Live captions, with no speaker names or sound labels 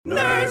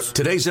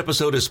Today's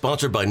episode is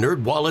sponsored by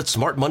NerdWallet's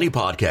Smart Money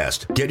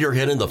Podcast. Get your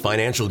head in the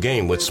financial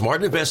game with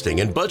smart investing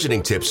and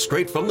budgeting tips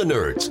straight from the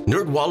nerds.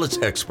 NerdWallet's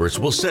experts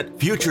will set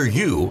future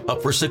you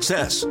up for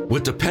success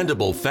with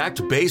dependable,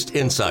 fact-based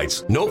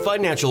insights. No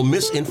financial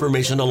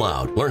misinformation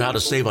allowed. Learn how to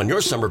save on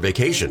your summer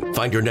vacation,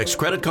 find your next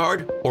credit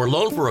card, or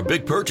loan for a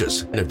big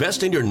purchase, and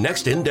invest in your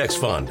next index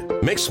fund.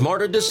 Make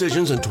smarter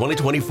decisions in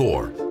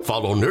 2024.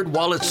 Follow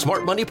NerdWallet's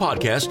Smart Money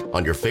Podcast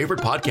on your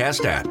favorite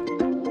podcast app.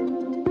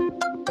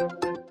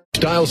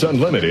 Styles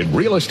Unlimited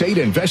Real Estate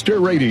Investor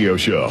Radio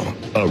Show,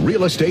 a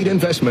real estate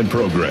investment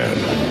program.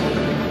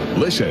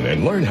 Listen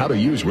and learn how to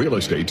use real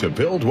estate to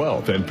build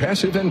wealth and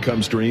passive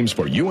income streams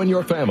for you and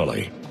your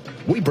family.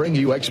 We bring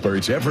you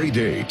experts every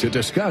day to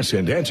discuss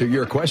and answer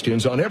your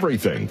questions on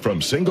everything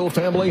from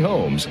single-family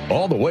homes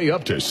all the way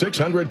up to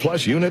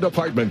 600-plus unit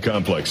apartment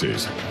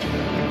complexes.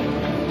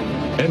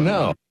 And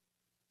now,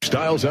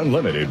 Styles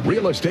Unlimited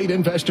Real Estate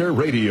Investor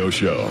Radio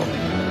Show.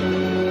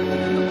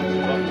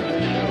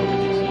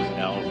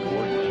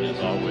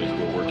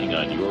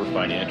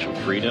 Financial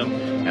freedom,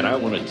 and I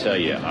want to tell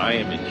you, I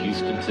am in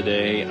Houston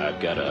today.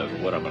 I've got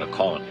what I'm going to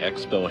call an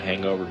expo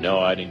hangover. No,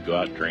 I didn't go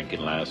out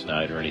drinking last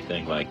night or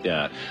anything like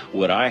that.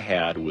 What I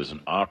had was an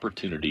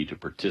opportunity to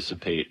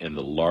participate in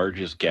the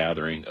largest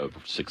gathering of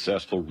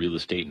successful real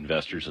estate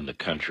investors in the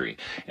country.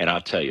 And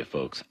I'll tell you,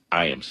 folks,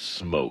 I am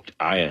smoked.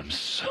 I am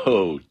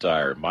so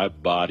tired. My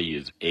body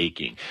is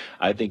aching.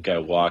 I think I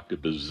walked a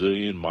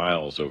bazillion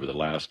miles over the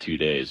last 2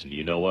 days, and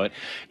you know what?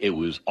 It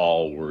was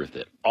all worth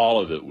it.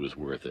 All of it was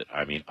worth it.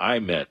 I mean, I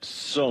met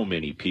so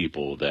many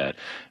people that,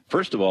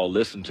 first of all,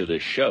 listened to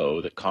this show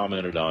that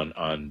commented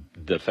on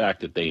the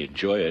fact that they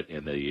enjoy it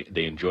and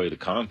they enjoy the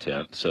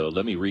content. So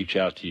let me reach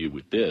out to you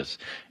with this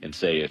and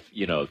say, if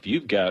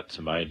you've got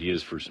some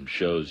ideas for some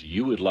shows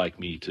you would like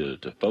me to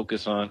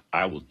focus on,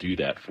 I will do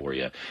that for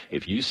you.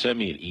 If you send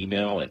me an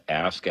email at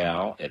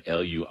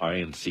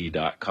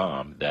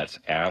askal@luinc.com, that's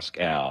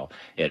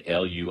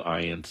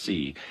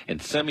askal@luinc,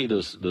 and send me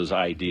those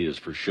ideas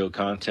for show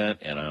content,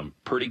 and I'm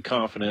pretty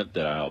confident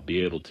that I'll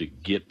be able to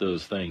get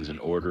those things in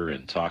order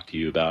and talk to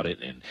you about it,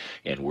 and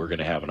we're going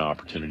to have an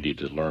opportunity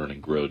to learn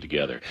and grow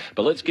together.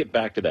 But let's get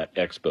back to that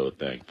expo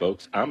thing,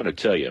 folks. I'm going to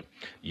tell you,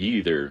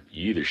 you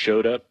either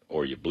showed up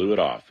or you blew it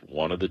off,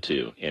 one of the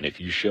two. And if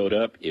you showed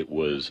up, it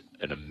was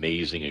an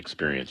amazing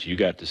experience. You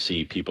got to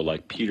see people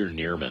like Peter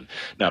Neerman.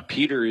 Now,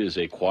 Peter is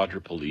a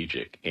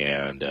quadriplegic,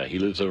 and he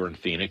lives over in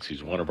Phoenix.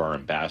 He's one of our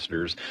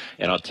ambassadors.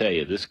 And I'll tell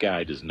you, this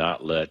guy does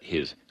not let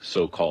his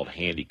so-called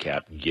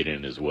handicap get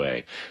in his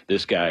way.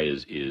 This guy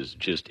is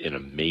just an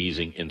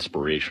amazing,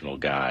 inspirational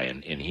guy,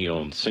 and he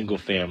owns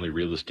single-family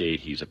real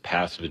estate. He's a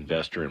passive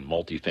investor in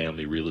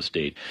multifamily real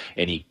estate,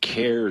 and he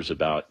cares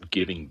about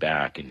giving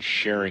back and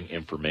sharing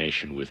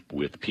information with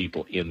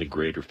people in the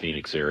greater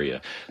Phoenix area.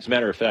 As a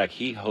matter of fact,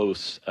 he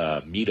hosts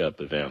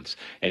meetup events,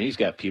 and he's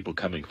got people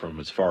coming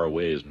from as far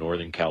away as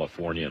Northern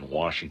California and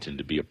Washington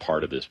to be a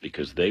part of this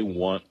because they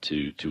want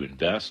to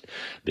invest.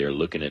 They're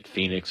looking at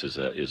Phoenix as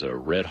a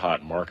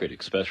red-hot market,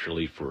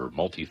 especially for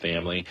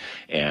multifamily,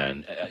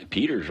 and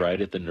Peter's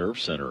right at the nerve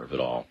center of it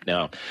all.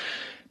 Now,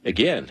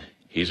 again,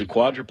 he's a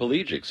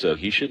quadriplegic, so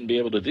he shouldn't be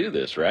able to do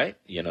this, right?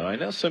 I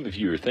know some of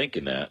you are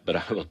thinking that, but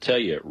I will tell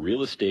you,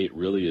 real estate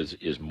really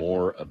is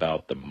more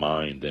about the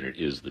mind than it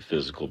is the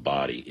physical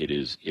body. It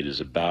is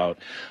about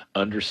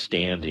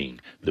understanding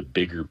the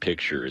bigger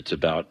picture. It's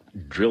about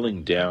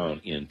drilling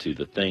down into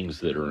the things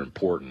that are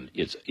important.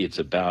 It's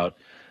about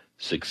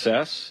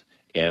success,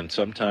 and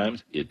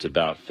sometimes it's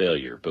about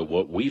failure. But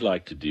what we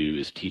like to do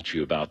is teach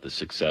you about the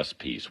success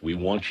piece. We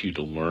want you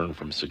to learn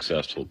from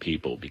successful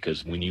people,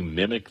 because when you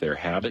mimic their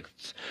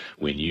habits,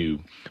 when you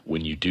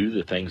do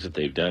the things that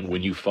they've done,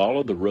 when you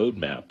follow the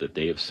roadmap that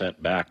they have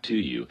sent back to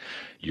you,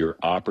 your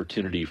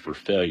opportunity for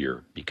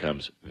failure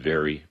becomes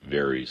very,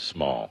 very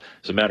small.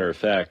 As a matter of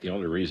fact, the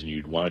only reason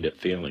you'd wind up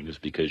failing is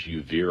because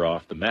you veer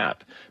off the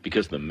map,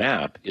 because the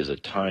map is a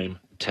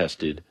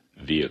time-tested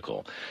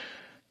vehicle.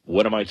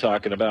 What am I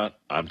talking about?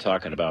 I'm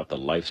talking about the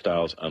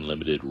Lifestyles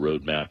Unlimited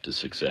Roadmap to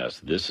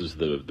Success. This is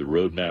the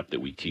roadmap that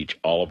we teach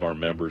all of our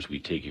members. We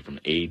take you from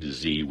A to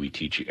Z. We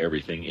teach you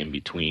everything in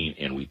between,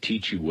 and we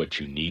teach you what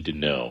you need to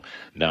know,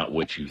 not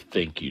what you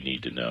think you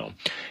need to know.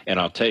 And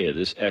I'll tell you,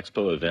 this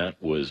expo event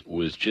was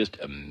just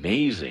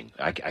amazing.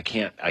 I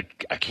can't.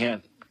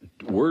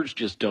 Words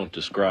just don't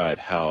describe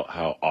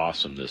how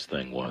awesome this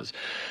thing was.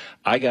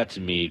 I got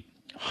to meet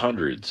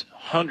hundreds.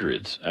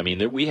 I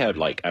mean, we had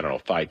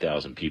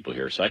 5,000 people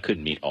here, so I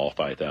couldn't meet all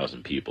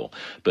 5,000 people.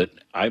 But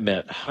I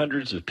met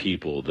hundreds of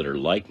people that are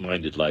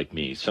like-minded like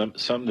me, some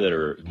that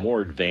are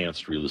more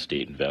advanced real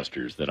estate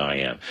investors than I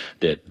am,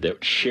 that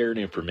shared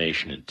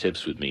information and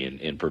tips with me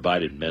and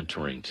provided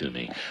mentoring to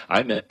me.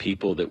 I met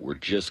people that were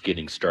just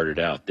getting started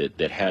out,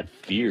 that had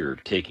fear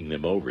taking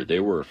them over.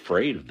 They were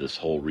afraid of this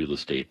whole real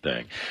estate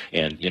thing.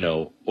 And,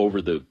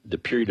 over the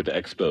period of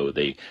Expo,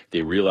 they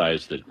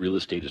realized that real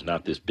estate is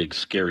not this big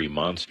scary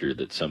monster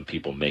failure that some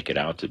people make it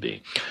out to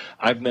be.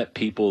 I've met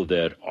people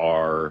that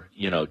are,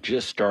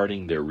 just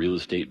starting their real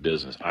estate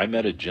business. I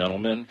met a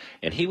gentleman,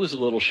 and he was a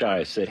little shy.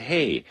 I said,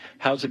 "Hey,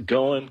 how's it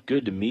going?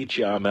 Good to meet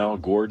you. I'm Al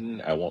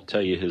Gordon." I won't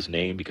tell you his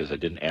name because I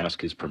didn't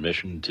ask his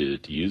permission to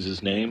use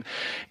his name.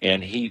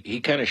 And he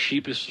kind of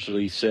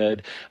sheepishly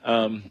said,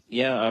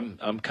 "Yeah,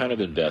 I'm kind of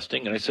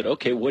investing." And I said,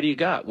 "Okay, what do you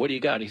got? What do you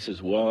got?" And he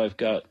says, "Well, I've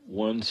got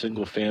one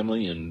single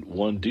family and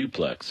one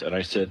duplex." And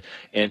I said,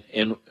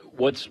 and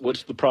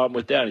what's the problem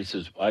with that? He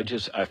says,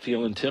 I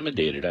feel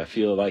intimidated. I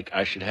feel like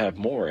I should have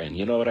more. And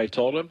you know what I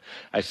told him?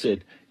 I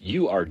said,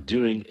 "You are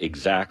doing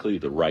exactly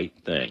the right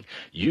thing.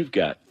 You've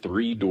got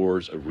 3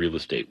 doors of real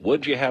estate.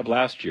 What did you have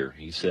last year?"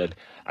 He said,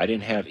 "I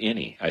didn't have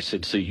any." I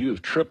said, "So you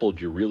have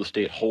tripled your real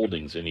estate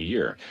holdings in a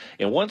year."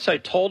 And once I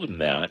told him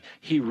that,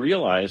 he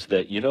realized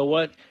that, you know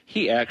what?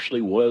 He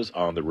actually was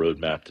on the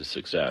roadmap to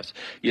success.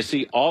 You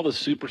see, all the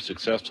super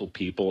successful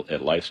people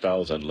at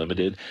Lifestyles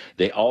Unlimited,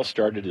 they all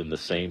started in the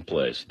same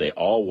place. They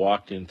all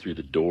walked in through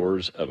the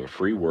doors of a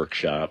free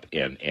workshop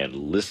and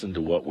listened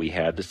to what we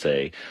had to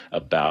say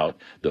about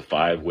the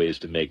 5 ways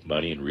to make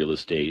money in real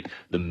estate,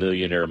 the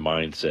millionaire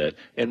mindset,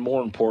 and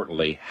more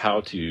importantly, how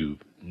to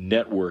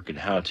network and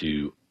how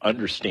to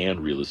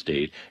understand real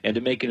estate and to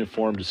make an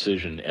informed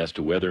decision as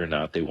to whether or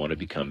not they want to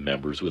become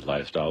members with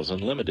Lifestyles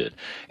Unlimited.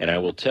 And I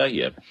will tell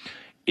you,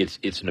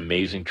 it's an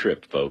amazing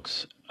trip,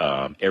 folks.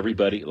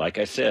 Everybody, like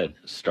I said,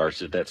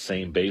 starts at that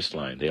same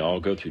baseline. They all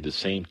go through the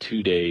same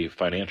 2-day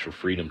financial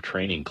freedom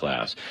training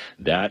class.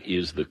 That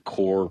is the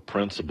core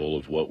principle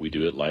of what we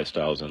do at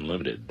Lifestyles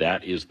Unlimited.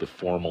 That is the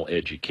formal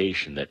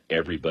education that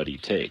everybody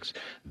takes.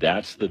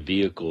 That's the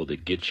vehicle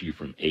that gets you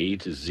from A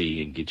to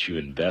Z and gets you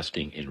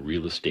investing in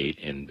real estate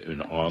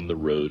and on the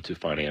road to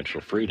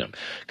financial freedom.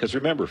 Because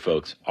remember,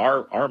 folks,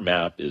 our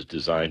map is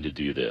designed to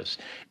do this.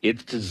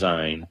 It's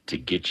designed to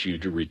get you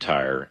to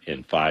retire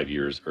in 5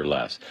 years or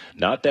less.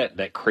 Not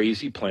that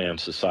crazy plan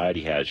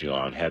society has you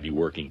on, have you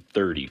working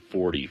 30,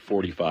 40,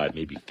 45,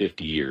 maybe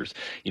 50 years,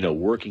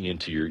 working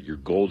into your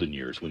golden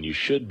years when you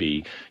should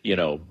be,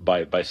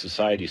 by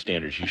society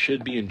standards, you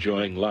should be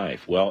enjoying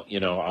life. Well,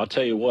 I'll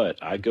tell you what,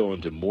 I go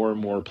into more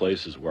and more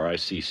places where I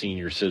see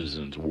senior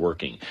citizens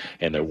working,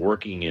 and they're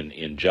working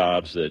in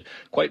jobs that,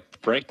 quite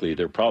frankly,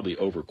 they're probably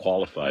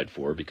overqualified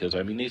for because,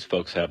 these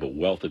folks have a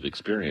wealth of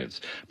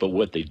experience, but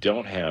what they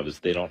don't have is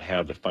they don't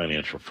have the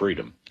financial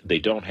freedom. They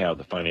don't have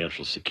the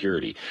financial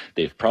security.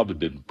 They've probably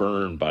been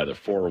burned by their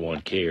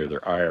 401k or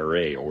their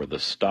IRA or the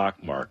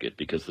stock market,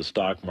 because the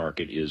stock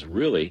market is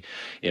really,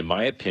 in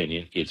my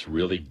opinion, it's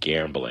really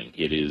gambling.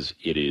 It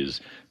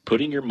is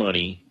putting your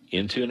money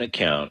into an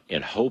account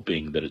and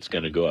hoping that it's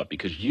going to go up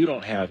because you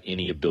don't have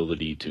any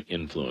ability to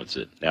influence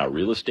it. Now,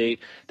 real estate,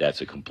 that's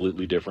a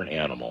completely different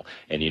animal.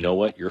 And you know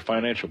what? Your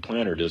financial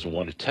planner doesn't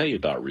want to tell you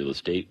about real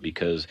estate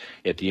because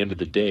at the end of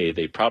the day,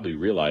 they probably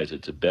realize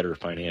it's a better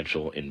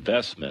financial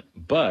investment.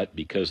 But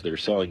because they're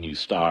selling you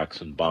stocks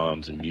and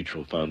bonds and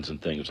mutual funds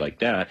and things like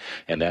that,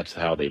 and that's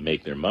how they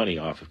make their money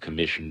off of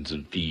commissions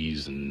and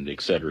fees and et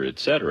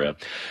cetera,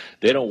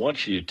 they don't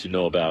want you to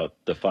know about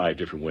the 5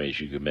 different ways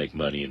you can make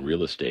money in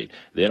real estate.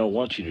 They don't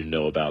want you to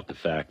know about the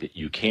fact that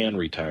you can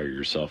retire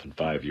yourself in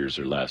 5 years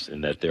or less,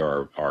 and that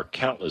there are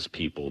countless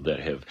people that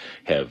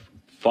have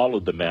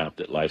followed the map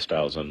that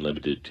Lifestyles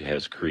Unlimited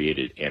has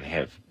created,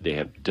 and they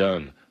have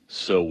done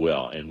so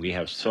well. And we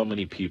have so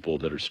many people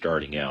that are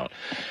starting out.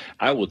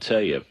 I will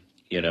tell you,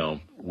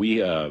 we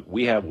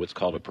have what's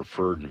called a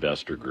preferred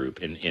investor group,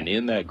 and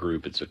in that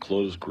group, it's a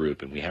closed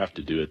group, and we have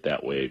to do it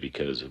that way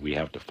because we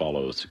have to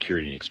follow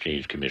Security and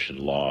Exchange Commission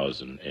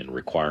laws and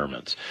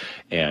requirements.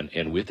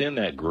 And within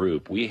that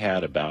group, we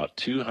had about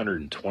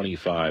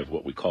 225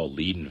 what we call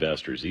lead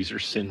investors. These are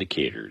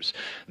syndicators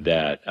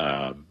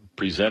that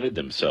presented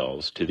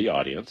themselves to the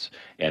audience,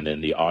 and then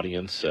the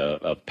audience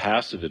of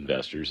passive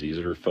investors. These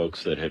are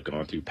folks that have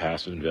gone through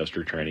passive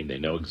investor training. They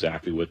know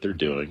exactly what they're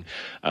doing.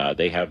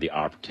 They have the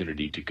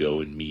opportunity to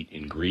go and meet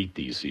and greet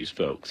these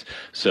folks.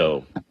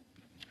 So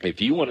if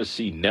you want to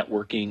see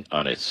networking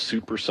on a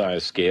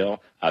supersized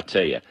scale, I'll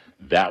tell you,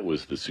 that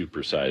was the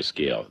supersized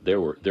scale. There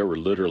were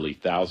literally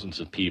thousands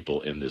of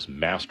people in this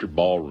master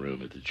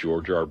ballroom at the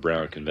George R.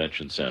 Brown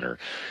Convention Center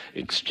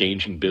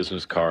exchanging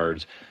business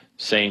cards,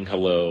 saying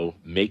hello,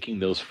 making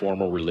those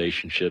formal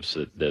relationships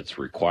that's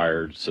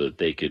required so that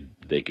they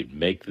could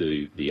make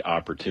the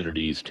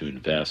opportunities to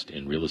invest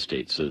in real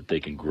estate so that they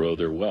can grow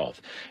their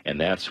wealth. And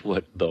that's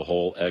what the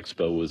whole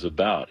expo was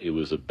about. It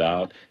was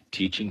about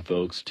teaching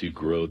folks to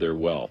grow their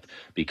wealth,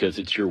 because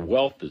it's your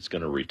wealth that's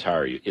going to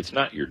retire you. It's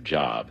not your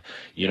job.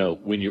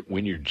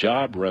 When your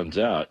job runs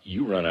out,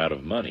 you run out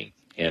of money.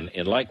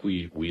 And like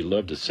we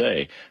love to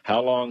say,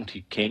 how long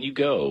can you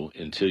go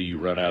until you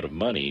run out of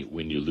money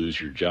when you lose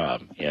your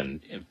job?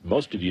 And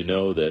most of you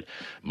know that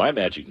my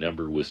magic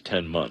number was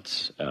 10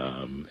 months.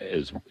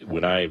 As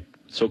when I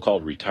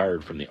so-called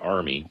retired from the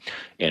Army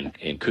and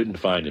couldn't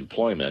find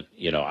employment,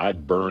 I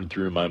burned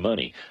through my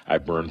money. I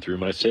burned through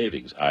my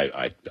savings.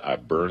 I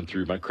burned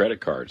through my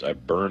credit cards. I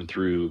burned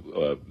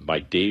through my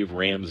Dave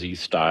Ramsey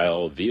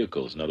style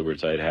vehicles. In other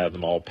words, I'd have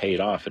them all paid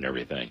off and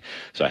everything.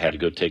 So I had to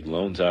go take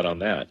loans out on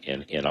that.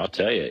 And I'll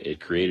tell you, it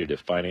created a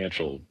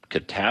financial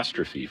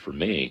catastrophe for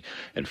me.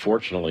 And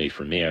fortunately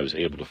for me, I was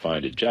able to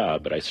find a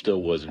job, but I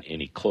still wasn't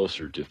any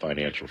closer to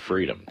financial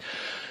freedom.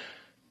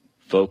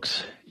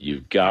 Folks,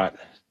 you've got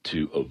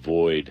to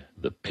avoid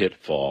the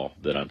pitfall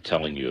that I'm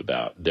telling you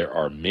about. There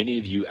are many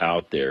of you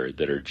out there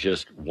that are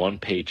just one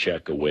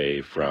paycheck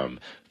away from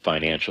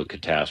financial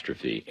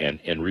catastrophe.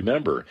 And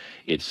remember,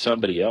 it's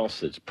somebody else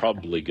that's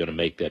probably going to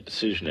make that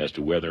decision as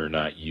to whether or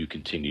not you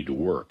continue to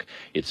work.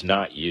 It's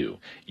not you.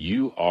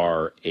 You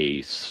are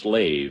a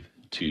slave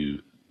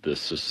to the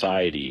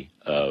society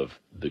of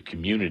the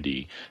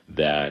community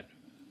that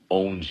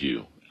owns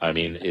you. I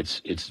mean,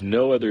 it's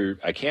no other,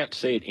 I can't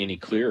say it any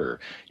clearer.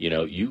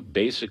 You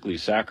basically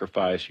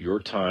sacrifice your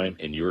time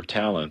and your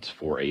talents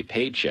for a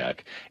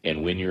paycheck,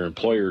 and when your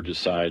employer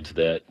decides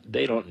that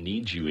they don't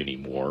need you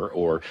anymore,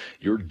 or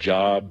your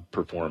job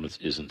performance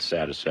isn't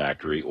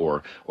satisfactory,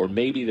 or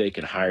maybe they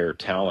can hire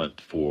talent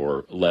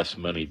for less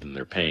money than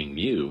they're paying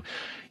you,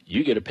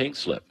 you get a pink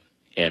slip.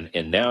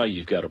 And now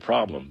you've got a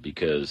problem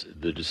because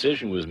the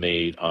decision was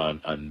made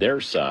on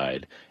their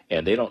side,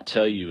 and they don't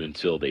tell you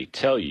until they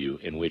tell you,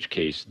 in which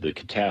case the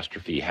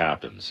catastrophe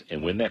happens.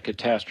 And when that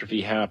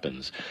catastrophe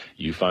happens,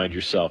 you find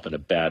yourself in a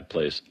bad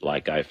place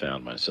like I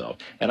found myself.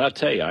 And I'll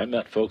tell you, I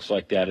met folks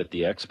like that at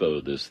the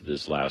expo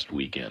this last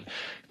weekend.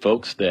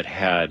 Folks that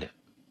had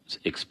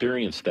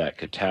experienced that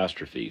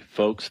catastrophe,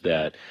 folks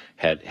that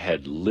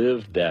had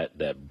lived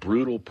that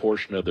brutal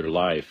portion of their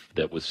life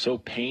that was so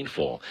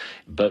painful.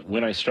 But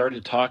when I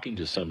started talking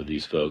to some of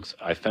these folks,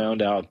 I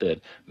found out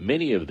that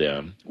many of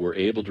them were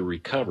able to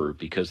recover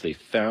because they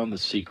found the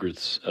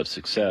secrets of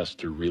success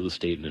through real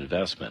estate and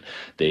investment.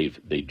 They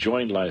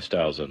joined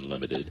Lifestyles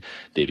Unlimited,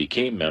 they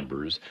became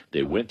members,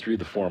 they went through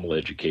the formal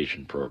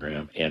education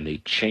program, and they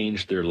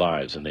changed their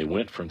lives, and they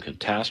went from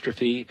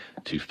catastrophe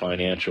to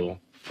financial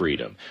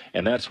freedom.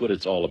 And that's what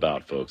it's all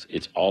about, folks.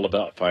 It's all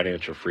about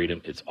financial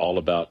freedom. It's all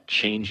about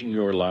changing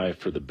your life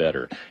for the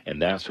better.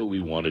 And that's what we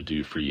want to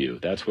do for you.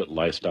 That's what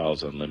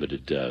Lifestyles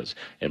Unlimited does.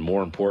 And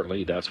more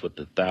importantly, that's what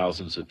the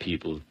thousands of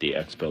people at the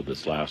expo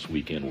this last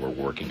weekend were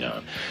working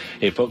on.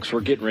 Hey, folks,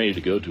 we're getting ready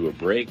to go to a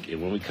break. And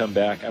when we come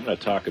back, I'm going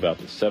to talk about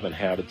the 7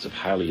 habits of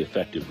highly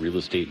effective real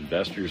estate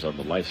investors on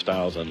the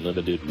Lifestyles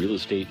Unlimited Real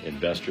Estate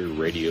Investor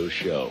Radio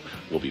Show.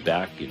 We'll be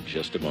back in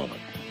just a moment.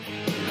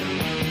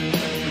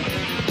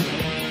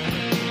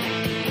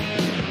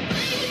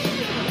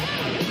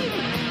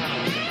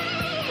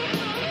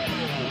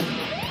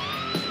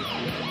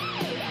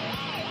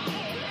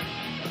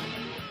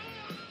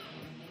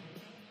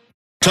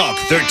 Talk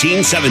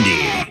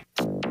 1370.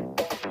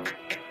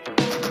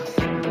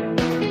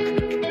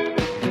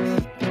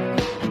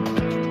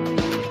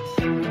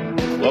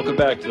 Welcome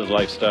back to the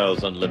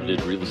Lifestyles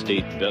Unlimited Real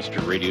Estate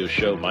Investor Radio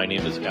Show. My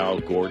name is Al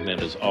Gordon,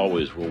 and as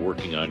always, we're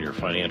working on your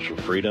financial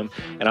freedom.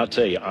 And I'll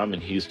tell you, I'm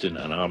in Houston,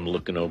 and I'm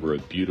looking over a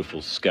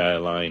beautiful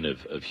skyline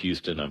of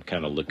Houston. I'm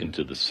kind of looking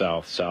to the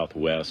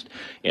southwest,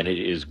 and it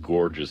is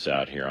gorgeous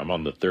out here. I'm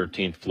on the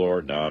 13th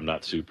floor. Now, I'm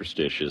not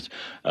superstitious,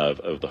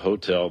 of the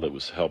hotel that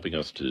was helping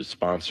us to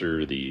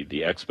sponsor the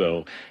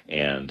expo,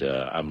 and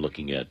I'm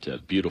looking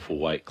at beautiful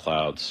white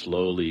clouds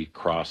slowly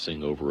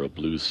crossing over a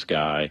blue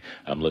sky.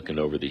 I'm looking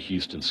over the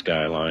Houston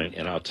skyline,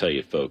 and I'll tell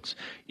you, folks,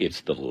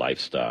 it's the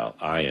lifestyle.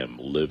 I am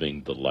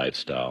living the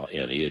lifestyle,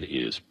 and it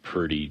is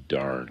pretty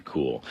darn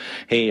cool.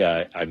 Hey,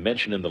 I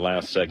mentioned in the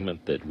last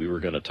segment that we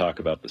were going to talk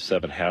about the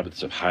 7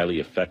 habits of highly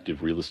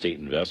effective real estate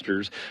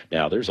investors.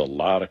 Now, there's a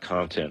lot of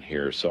content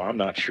here, so I'm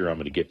not sure I'm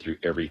going to get through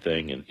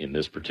everything in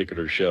this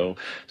particular show,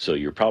 so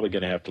you're probably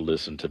going to have to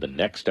listen to the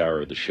next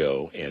hour of the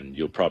show, and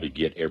you'll probably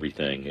get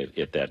everything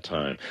at that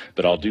time.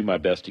 But I'll do my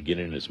best to get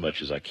in as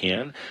much as I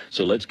can,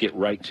 so let's get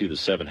right to the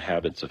 7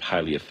 habits of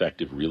highly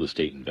effective real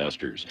estate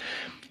investors.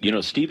 You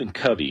know, Stephen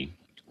Covey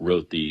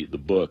wrote the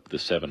book, The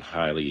 7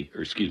 Habits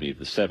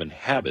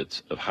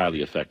of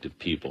Highly Effective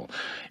People.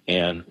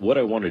 And what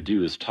I want to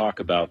do is talk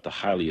about the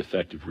highly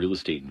effective real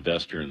estate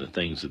investor and the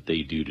things that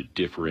they do to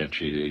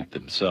differentiate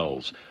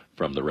themselves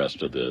from the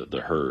rest of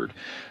the herd.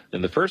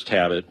 And the first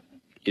habit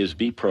is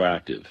be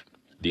proactive.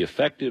 The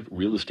effective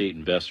real estate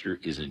investor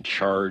is in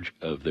charge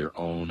of their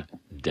own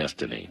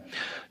destiny.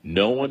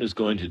 No one is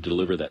going to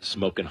deliver that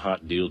smoking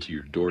hot deal to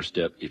your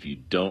doorstep if you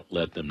don't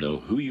let them know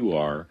who you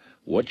are,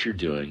 what you're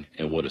doing,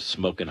 and what a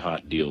smoking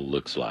hot deal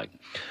looks like.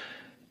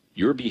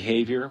 Your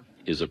behavior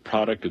is a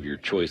product of your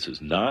choices,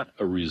 not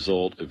a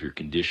result of your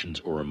conditions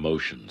or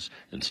emotions.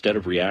 Instead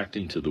of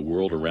reacting to the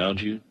world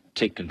around you,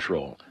 take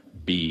control.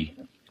 Be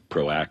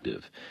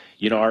proactive.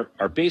 You know,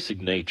 our basic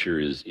nature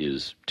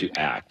is to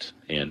act,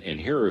 and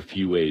here are a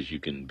few ways you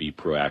can be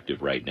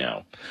proactive right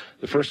now.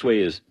 The first way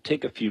is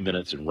take a few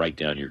minutes and write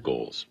down your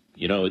goals.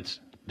 You know, it's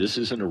This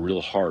isn't a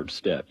real hard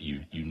step.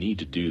 You need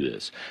to do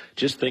this.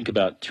 Just think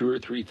about 2 or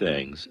 3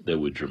 things that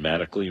would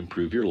dramatically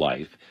improve your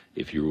life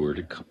if you were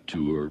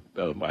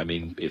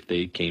if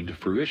they came to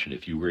fruition,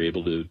 if you were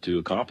able to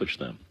accomplish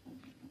them.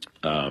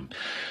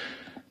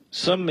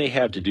 Some may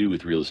have to do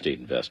with real estate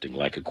investing,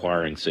 like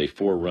acquiring, say,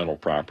 4 rental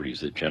properties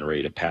that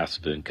generate a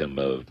passive income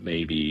of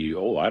maybe,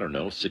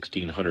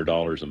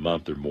 $1,600 a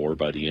month or more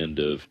by the end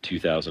of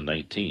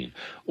 2019,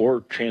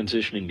 or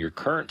transitioning your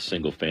current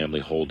single-family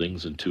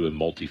holdings into a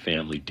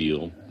multifamily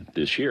deal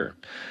this year.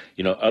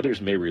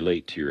 Others may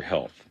relate to your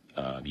health.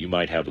 You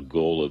might have a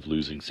goal of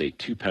losing, say,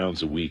 2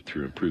 pounds a week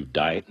through improved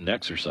diet and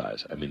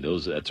exercise.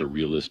 That's a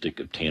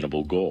realistic,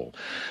 obtainable goal.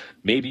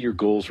 Maybe your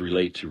goals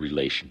relate to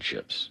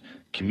relationships.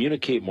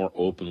 Communicate more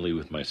openly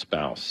with my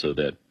spouse so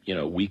that,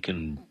 we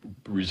can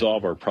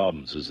resolve our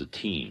problems as a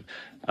team,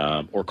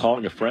 or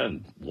calling a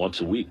friend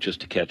once a week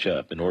just to catch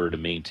up in order to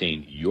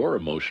maintain your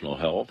emotional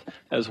health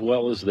as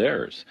well as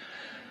theirs.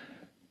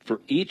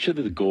 For each of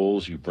the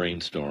goals you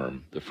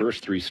brainstorm, the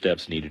first 3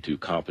 steps needed to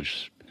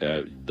accomplish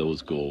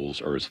those goals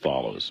are as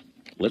follows.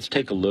 Let's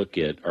take a look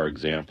at our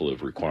example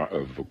of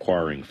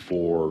acquiring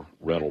 4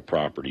 rental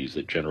properties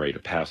that generate a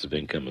passive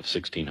income of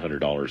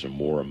 $1,600 or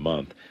more a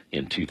month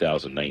in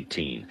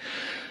 2019.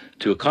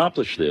 To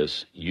accomplish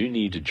this, you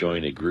need to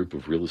join a group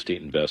of real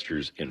estate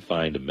investors and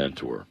find a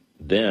mentor.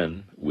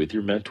 Then, with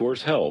your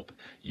mentor's help,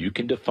 you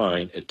can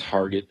define a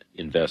target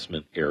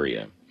investment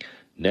area.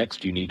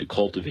 Next, you need to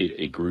cultivate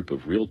a group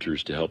of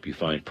realtors to help you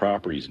find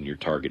properties in your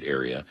target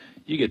area.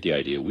 You get the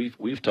idea.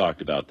 We've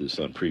talked about this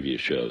on previous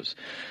shows.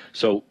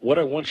 So what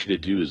I want you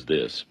to do is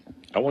this.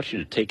 I want you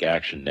to take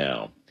action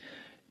now.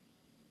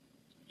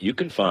 You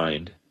can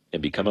find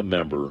and become a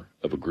member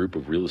of a group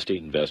of real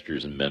estate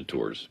investors and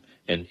mentors.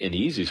 And the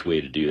easiest way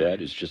to do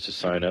that is just to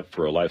sign up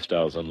for a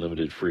Lifestyles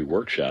Unlimited free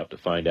workshop to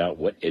find out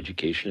what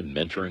education and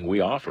mentoring we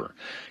offer.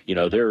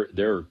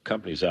 There are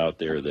companies out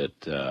there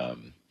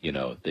that,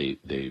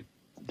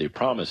 they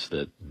promise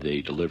that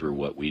they deliver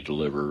what we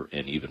deliver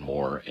and even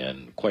more,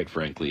 and quite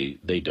frankly,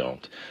 they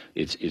don't.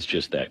 It's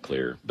just that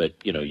clear. But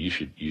you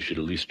should at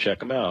least check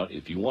them out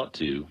if you want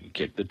to.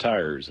 Kick the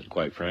tires, and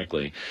quite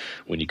frankly,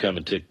 when you come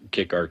and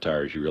kick our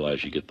tires, you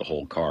realize you get the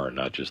whole car,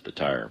 not just the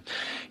tire.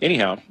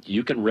 Anyhow,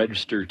 you can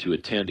register to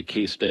attend a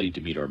case study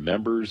to meet our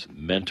members,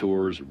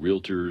 mentors,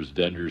 realtors,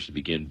 vendors to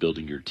begin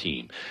building your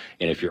team.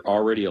 And if you're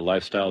already a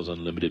Lifestyles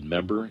Unlimited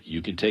member,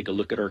 you can take a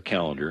look at our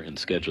calendar and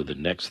schedule the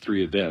next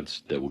 3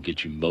 events that will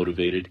get you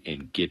motivated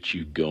and get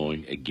you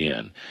going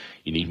again.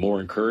 You need more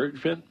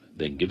encouragement?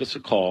 Then give us a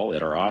call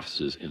at our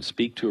offices and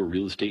speak to a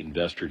real estate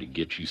investor to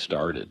get you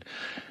started.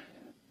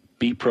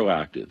 Be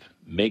proactive.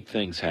 Make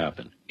things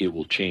happen. It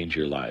will change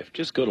your life.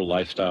 Just go to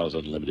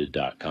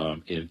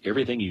lifestylesunlimited.com, and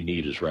everything you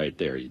need is right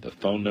there. The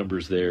phone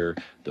number's there.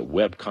 The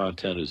web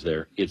content is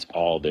there. It's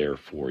all there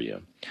for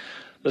you.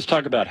 Let's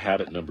talk about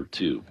habit number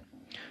 2.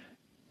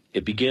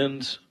 It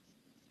begins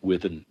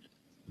with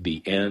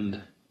the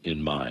end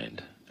in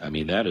mind.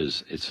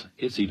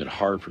 It's even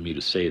hard for me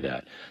to say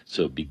that.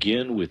 So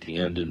begin with the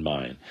end in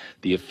mind.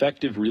 The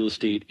effective real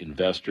estate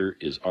investor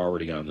is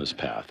already on this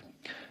path.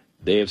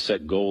 They have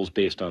set goals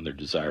based on their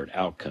desired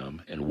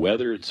outcome, and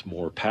whether it's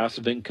more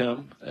passive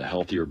income, a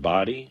healthier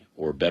body,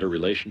 or better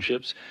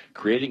relationships,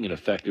 creating an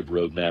effective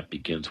roadmap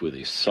begins with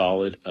a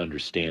solid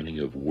understanding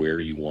of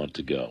where you want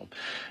to go.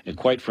 And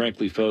quite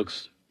frankly,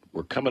 folks,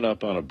 we're coming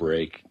up on a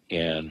break,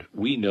 and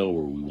we know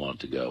where we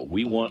want to go.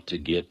 We want to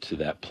get to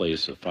that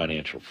place of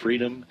financial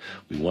freedom.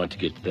 We want to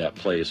get to that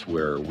place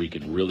where we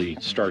can really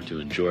start to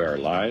enjoy our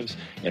lives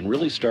and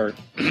really start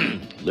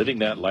living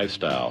that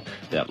lifestyle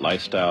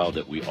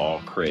that we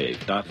all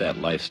crave, not that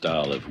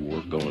lifestyle of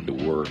we're going to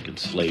work and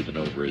slaving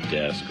over a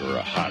desk or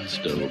a hot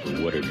stove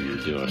or whatever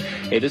you're doing.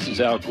 Hey, this is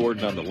Al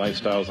Gordon on the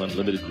Lifestyles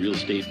Unlimited Real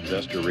Estate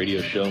Investor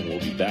Radio Show, and we'll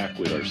be back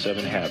with our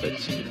 7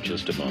 habits in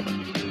just a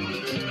moment.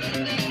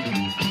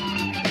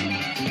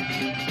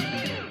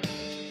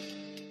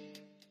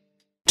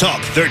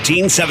 Talk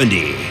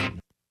 1370.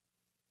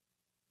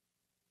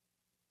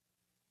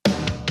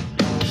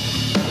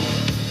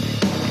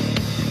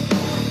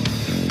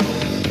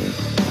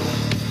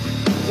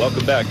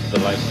 Welcome back to the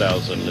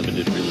Lifestyles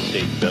Unlimited Real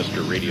Estate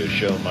Investor Radio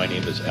Show. My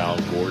name is Al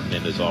Gordon,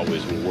 and as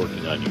always, we're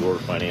working on your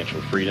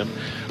financial freedom.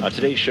 On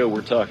today's show,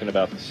 we're talking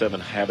about the 7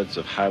 habits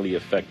of highly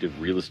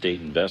effective real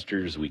estate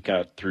investors. We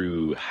got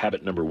through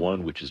habit number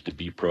 1, which is to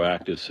be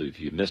proactive. So if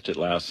you missed it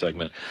last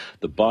segment,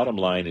 the bottom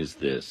line is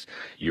this.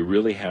 You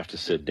really have to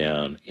sit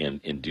down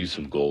and do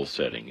some goal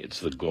setting. It's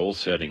the goal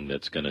setting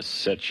that's going to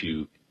set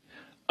you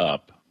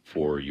up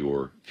for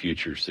your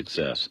future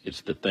success. It's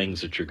the things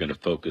that you're going to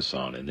focus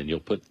on, and then you'll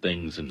put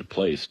things into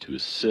place to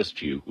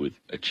assist you with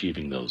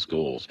achieving those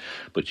goals.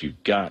 But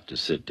you've got to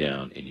sit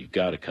down and you've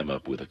got to come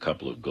up with a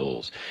couple of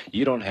goals.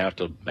 You don't have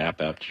to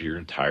map out your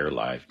entire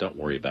life. Don't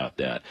worry about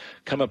that.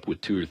 Come up with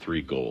 2 or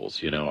 3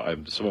 goals.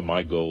 Some of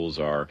my goals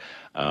are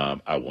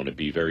I want to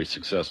be very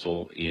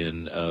successful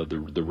in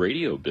the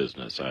radio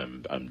business.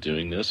 I'm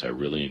doing this. I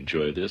really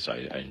enjoy this. I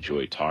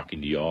enjoy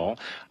talking to y'all.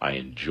 I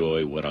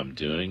enjoy what I'm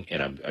doing,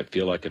 and I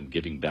feel like I'm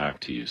giving back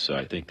to you. So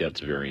I think that's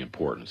very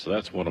important. So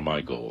that's one of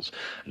my goals.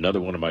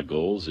 Another one of my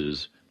goals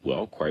is,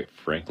 well, quite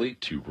frankly,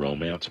 to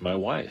romance my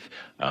wife,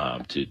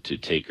 to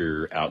take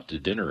her out to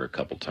dinner a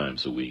couple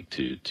times a week,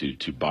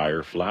 to buy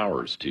her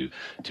flowers, to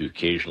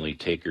occasionally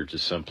take her to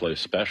someplace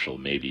special,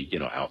 maybe,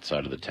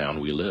 outside of the town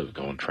we live,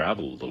 go and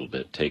travel a little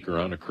bit, take her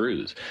on a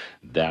cruise.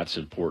 That's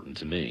important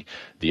to me.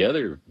 The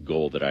other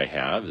goal that I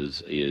have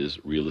is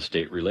real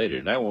estate related,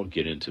 and I won't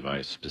get into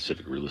my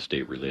specific real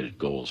estate related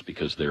goals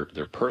because they're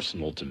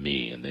personal to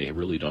me and they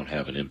really don't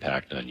have an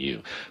impact on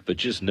you. But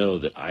just know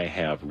that I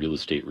have real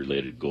estate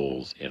related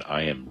goals, and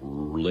I am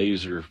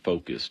laser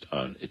focused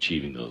on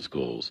achieving those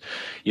goals.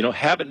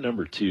 Habit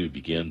number 2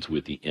 begins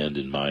with the end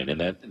in mind,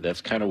 and that's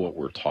kind of what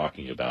we're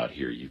talking about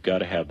here. You've got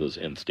to have those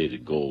end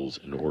stated goals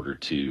in order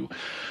to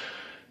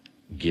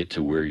get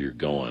to where you're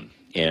going.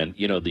 And,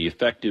 the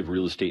effective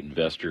real estate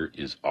investor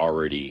is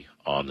already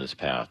on this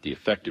path. The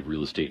effective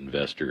real estate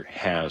investor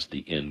has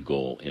the end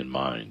goal in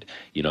mind.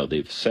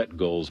 They've set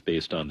goals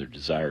based on their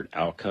desired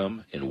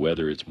outcome, and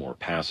whether it's more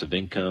passive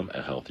income,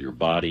 a healthier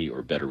body,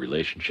 or better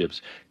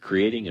relationships,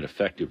 creating an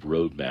effective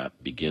roadmap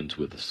begins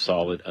with a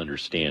solid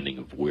understanding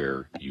of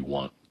where you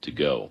want to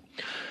go.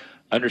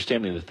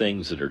 Understanding the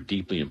things that are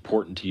deeply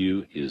important to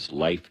you is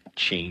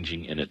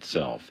life-changing in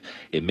itself.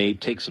 It may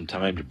take some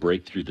time to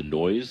break through the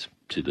noise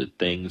to the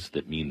things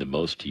that mean the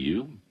most to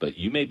you, but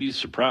you may be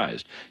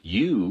surprised.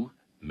 You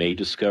may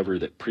discover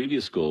that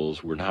previous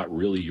goals were not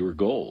really your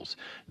goals.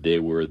 They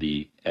were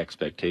the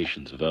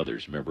expectations of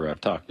others. Remember, I've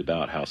talked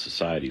about how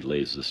society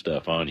lays this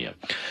stuff on you.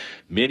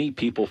 Many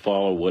people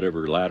follow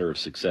whatever ladder of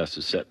success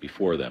is set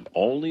before them,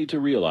 only to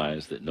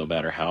realize that no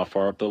matter how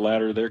far up the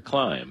ladder they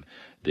climb,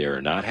 they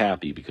are not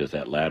happy because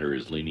that ladder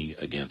is leaning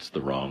against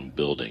the wrong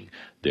building.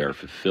 They are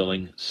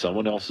fulfilling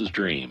someone else's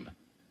dream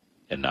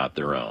and not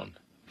their own.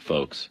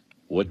 Folks,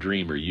 what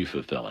dream are you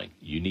fulfilling?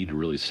 You need to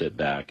really sit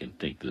back and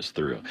think this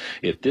through.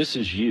 If this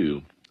is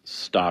you,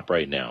 stop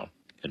right now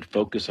and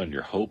focus on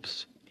your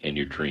hopes and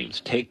your dreams.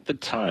 Take the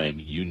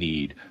time you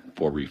need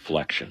for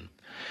reflection.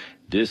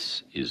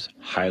 This is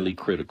highly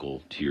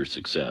critical to your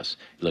success.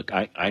 Look,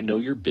 I know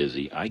you're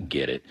busy. I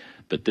get it.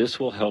 But this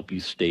will help you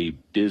stay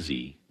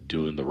busy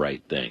doing the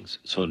right things.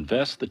 So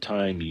invest the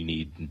time you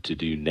need to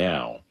do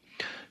now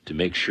to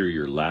make sure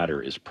your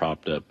ladder is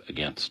propped up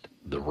against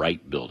the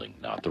right building,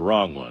 not the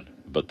wrong one,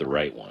 but the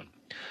right one.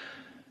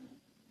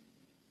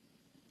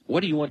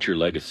 What do you want your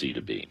legacy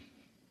to be?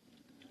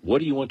 What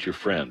do you want your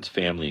friends,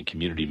 family, and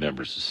community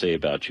members to say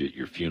about you at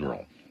your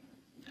funeral?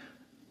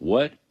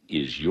 What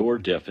is your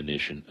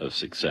definition of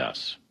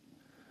success?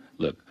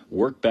 Look,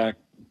 work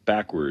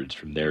backwards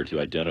from there to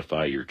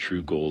identify your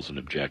true goals and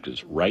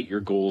objectives. Write your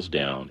goals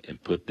down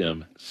and put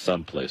them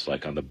someplace,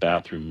 like on the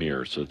bathroom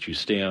mirror, so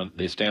that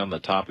they stay on the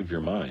top of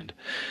your mind,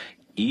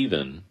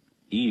 even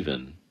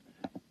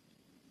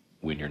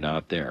when you're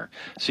not there.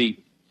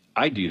 See,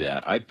 I do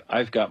that.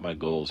 I've got my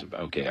goals.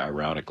 Okay,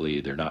 ironically,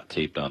 they're not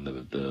taped on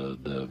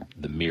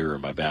the mirror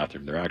in my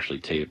bathroom. They're actually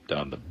taped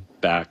on the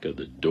back of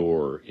the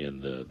door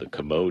in the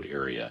commode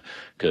area,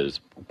 because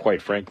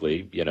quite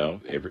frankly,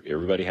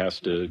 everybody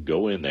has to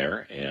go in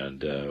there,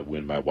 and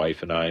when my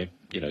wife and I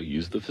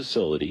use the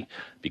facility,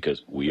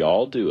 because we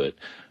all do it,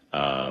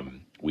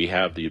 we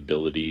have the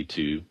ability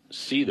to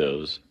see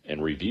those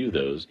and review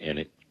those, and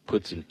it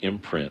puts an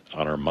imprint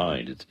on our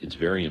mind. It's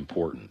very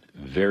important,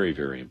 very,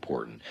 very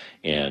important.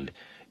 And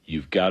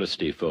you've got to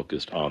stay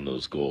focused on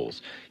those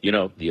goals.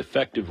 The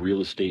effective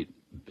real estate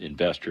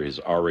investor has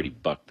already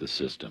bucked the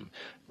system.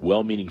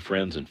 Well-meaning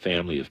friends and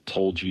family have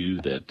told you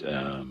that,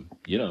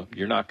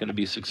 you're not going to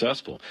be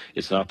successful.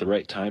 It's not the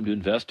right time to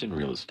invest in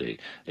real estate.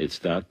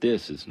 It's not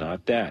this, it's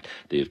not that.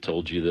 They have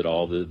told you that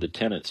all the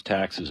tenants,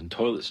 taxes, and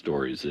toilet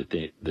stories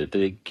that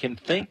they can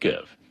think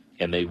of.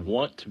 And they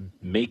want to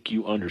make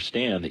you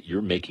understand that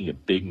you're making a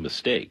big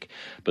mistake.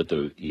 But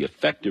the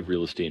effective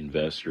real estate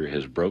investor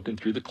has broken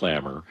through the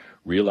clamor,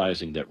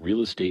 realizing that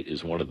real estate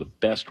is one of the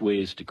best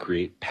ways to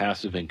create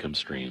passive income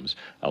streams,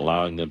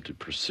 allowing them to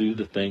pursue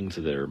the things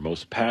that they're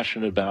most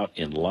passionate about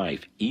in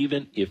life,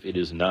 even if it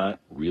is not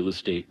real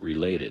estate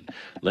related.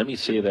 Let me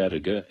say that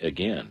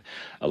again.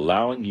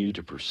 Allowing you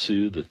to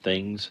pursue the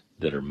things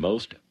that are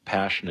most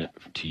passionate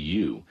to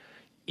you,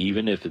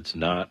 even if it's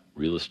not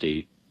real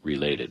estate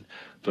related.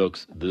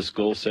 Folks, this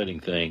goal setting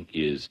thing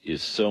is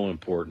so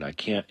important. I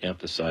can't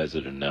emphasize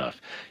it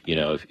enough.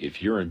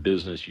 If you're in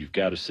business, you've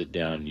got to sit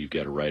down and you've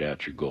got to write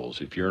out your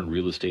goals. If you're in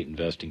real estate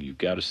investing, you've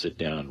got to sit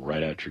down and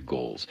write out your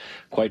goals.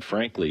 Quite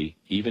frankly,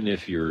 even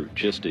if you're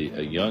just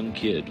a young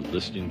kid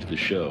listening to the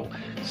show,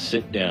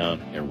 sit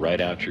down and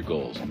write out your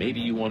goals. Maybe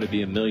you want to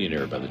be a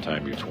millionaire by the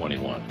time you're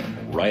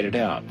 21. Write it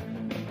out.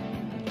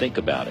 Think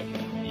about it.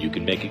 You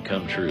can make it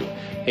come true.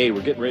 Hey,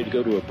 we're getting ready to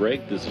go to a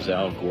break. This is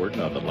Al Gordon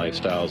on the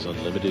Lifestyles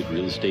Unlimited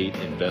Real Estate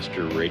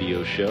Investor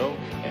Radio Show,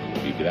 and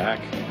we'll be back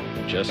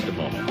in just a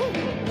moment.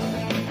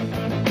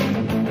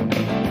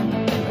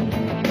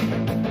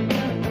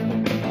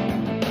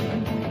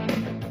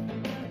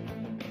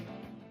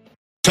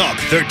 Talk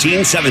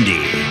 1370.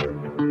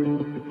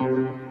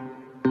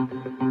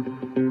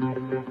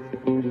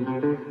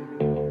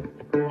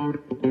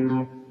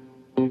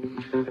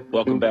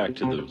 Welcome back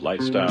to the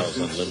Lifestyles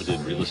Unlimited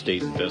Real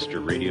Estate Investor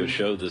Radio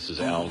Show. This is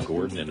Al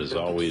Gordon, and as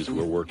always,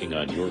 we're working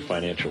on your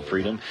financial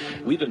freedom.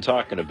 We've been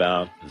talking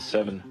about the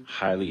 7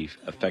 highly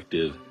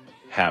effective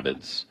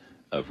habits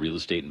of real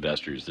estate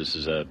investors. This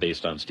is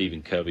based on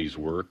Stephen Covey's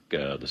work,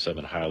 the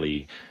 7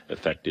 highly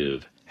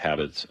effective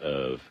habits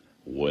of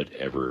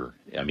whatever.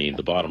 I mean,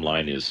 the bottom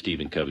line is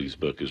Stephen Covey's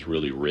book is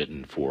really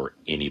written for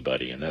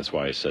anybody, and that's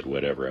why I said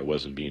whatever. I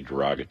wasn't being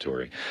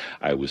derogatory.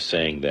 I was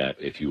saying that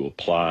if you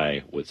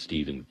apply what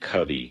Stephen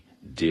Covey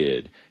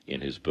did in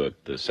his book,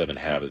 The 7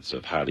 Habits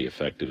of Highly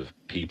Effective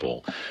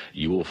People,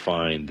 you will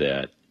find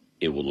that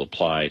it will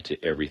apply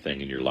to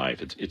everything in your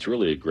life. It's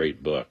really a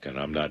great book, and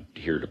I'm not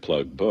here to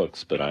plug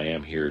books, but I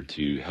am here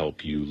to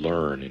help you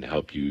learn and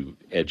help you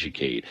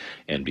educate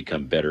and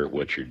become better at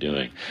what you're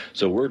doing.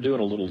 So we're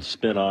doing a little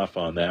spin-off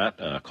on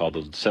that called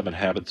The 7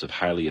 Habits of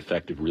Highly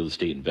Effective Real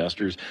Estate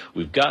Investors.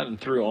 We've gotten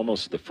through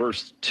almost the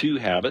first 2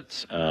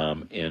 habits,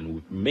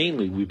 and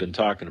mainly we've been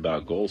talking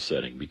about goal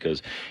setting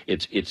because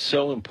it's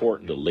so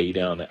important to lay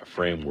down that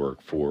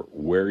framework for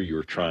where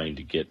you're trying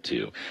to get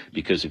to,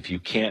 because if you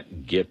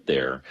can't get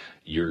there,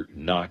 you're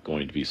not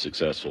going to be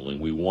successful, and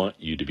we want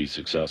you to be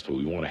successful.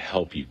 We want to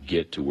help you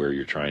get to where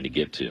you're trying to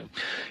get to.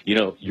 You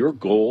know, your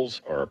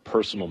goals are a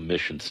personal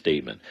mission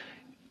statement.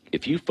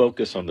 If you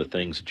focus on the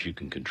things that you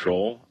can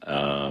control,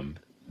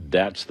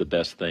 that's the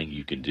best thing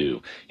you can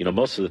do. You know,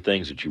 most of the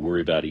things that you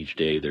worry about each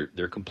day,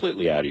 they're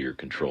completely out of your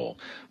control.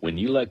 When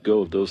you let go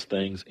of those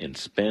things and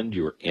spend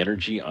your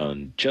energy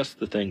on just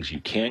the things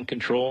you can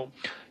control,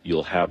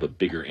 you'll have a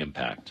bigger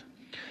impact.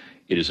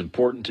 It is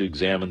important to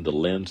examine the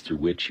lens through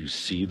which you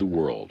see the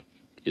world.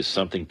 Is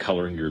something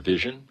coloring your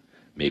vision?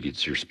 Maybe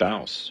it's your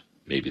spouse.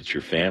 Maybe it's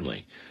your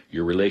family,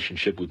 your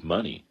relationship with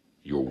money,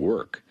 your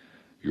work,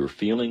 your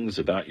feelings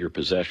about your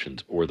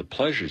possessions or the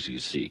pleasures you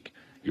seek,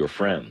 your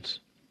friends,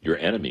 your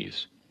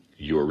enemies,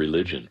 your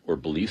religion or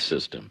belief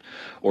system,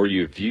 or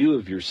your view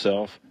of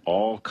yourself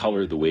all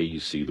color the way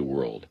you see the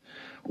world.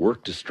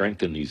 Work to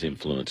strengthen these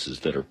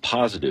influences that are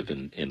positive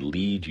and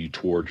lead you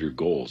toward your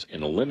goals,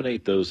 and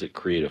eliminate those that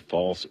create a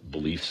false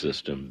belief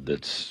system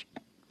that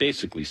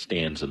basically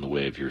stands in the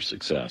way of your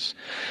success.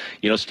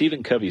 You know,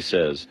 Stephen Covey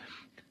says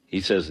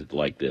it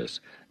like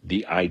this: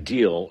 the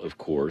ideal, of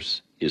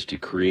course, is to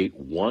create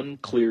one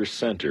clear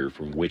center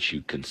from which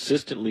you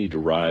consistently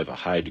derive a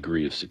high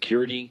degree of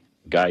security,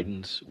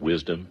 guidance,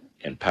 wisdom,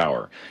 and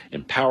power,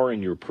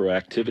 empowering your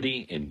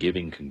proactivity and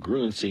giving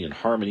congruency and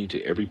harmony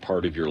to every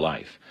part of your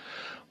life.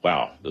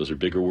 Wow, those are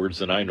bigger words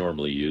than I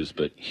normally use,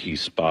 but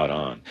he's spot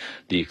on.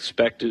 The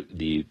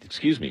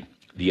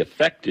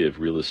effective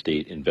real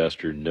estate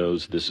investor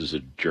knows this is a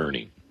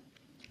journey.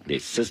 They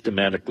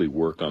systematically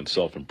work on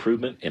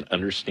self-improvement and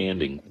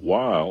understanding,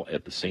 while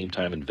at the same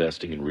time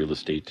investing in real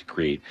estate to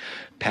create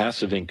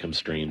passive income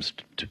streams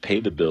to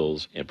pay the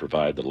bills and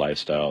provide the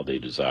lifestyle they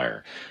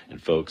desire.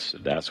 And folks,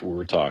 that's what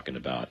we're talking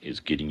about, is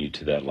getting you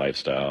to that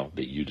lifestyle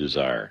that you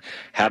desire.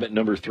 Habit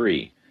number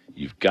 3,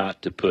 you've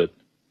got to put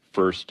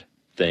first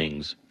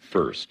things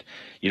first.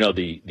 You know,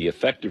 the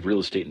effective real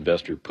estate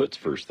investor puts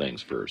first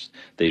things first.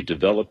 They've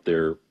developed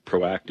their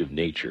proactive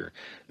nature.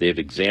 They've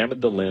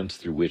examined the lens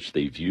through which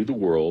they view the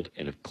world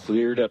and have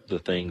cleared up the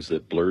things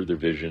that blur their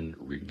vision,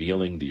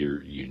 revealing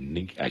their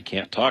unique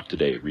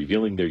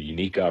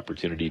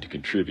opportunity to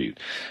contribute.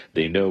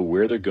 They know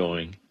where they're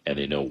going, and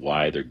they know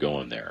why they're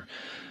going there.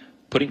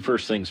 Putting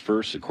first things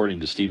first, according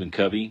to Stephen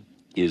Covey,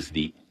 is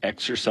the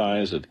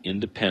exercise of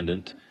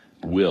independent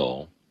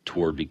will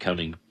toward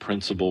becoming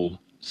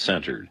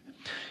principle-centered.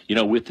 You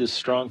know, with this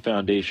strong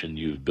foundation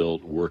you've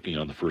built working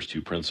on the first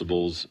 2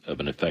 principles of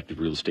an effective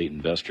real estate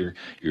investor,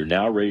 you're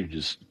now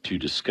ready to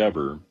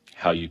discover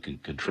how you can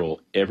control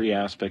every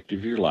aspect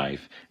of your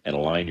life and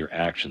align your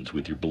actions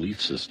with your belief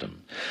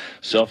system.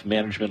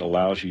 Self-management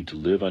allows you to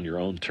live on your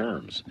own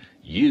terms.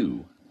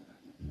 You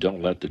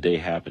don't let the day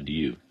happen to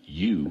you.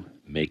 You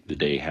make the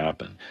day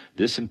happen.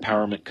 This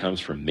empowerment comes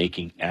from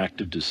making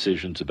active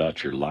decisions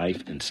about your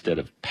life instead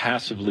of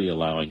passively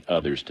allowing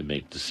others to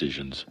make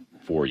decisions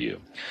for you.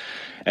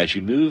 As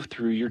you move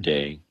through your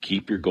day,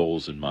 keep your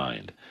goals in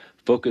mind.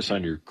 Focus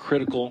on your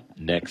critical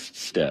next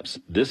steps.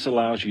 This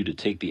allows you to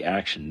take the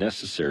action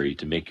necessary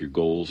to make your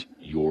goals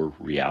your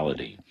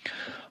reality.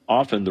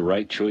 Often the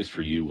right choice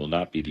for you will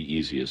not be the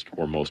easiest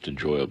or most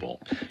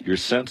enjoyable. Your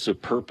sense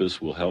of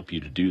purpose will help you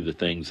to do the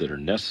things that are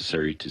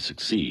necessary to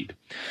succeed.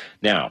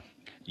 Now,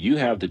 you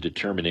have the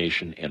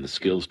determination and the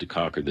skills to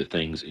conquer the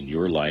things in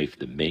your life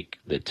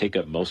that take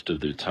up most of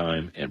their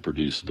time and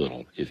produce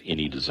little, if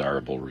any,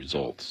 desirable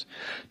results.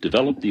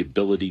 Develop the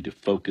ability to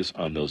focus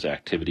on those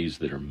activities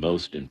that are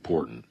most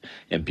important,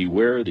 and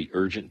beware of the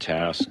urgent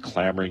tasks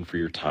clamoring for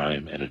your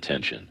time and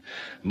attention.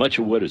 Much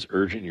of what is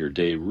urgent in your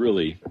day,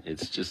 really,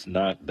 it's just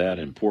not that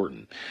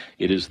important.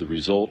 It is the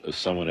result of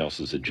someone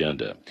else's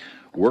agenda.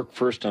 Work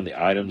first on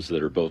the items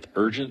that are both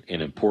urgent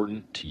and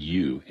important to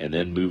you, and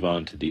then move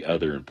on to the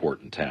other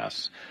important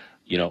tasks.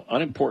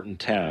 Unimportant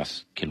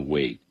tasks can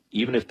wait,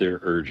 even if they're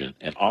urgent,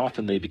 and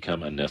often they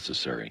become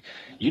unnecessary.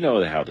 You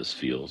know how this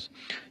feels.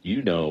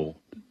 You know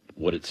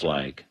what it's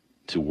like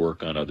to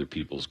work on other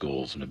people's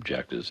goals and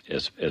objectives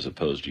as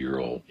opposed to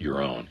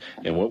your own.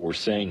 And what we're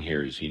saying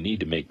here is you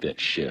need to make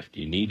that shift.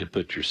 You need to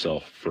put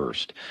yourself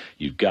first.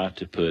 You've got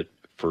to put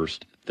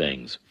first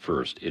things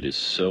first. It is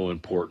so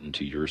important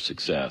to your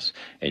success,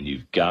 and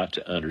you've got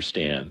to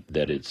understand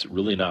that it's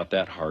really not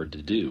that hard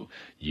to do.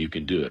 You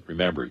can do it.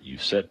 Remember,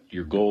 you've set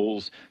your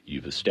goals,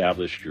 you've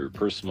established your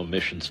personal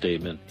mission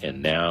statement,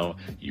 and now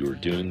you are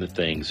doing the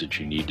things that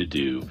you need to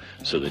do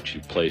so that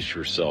you place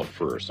yourself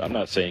first. I'm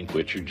not saying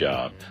quit your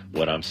job.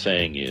 What I'm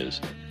saying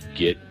is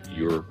get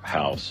your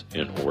house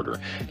in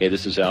order. Hey,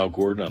 this is Al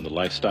Gordon on the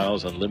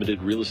Lifestyles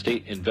Unlimited Real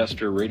Estate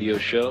Investor Radio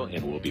Show,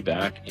 and we'll be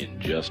back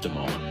in just a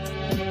moment.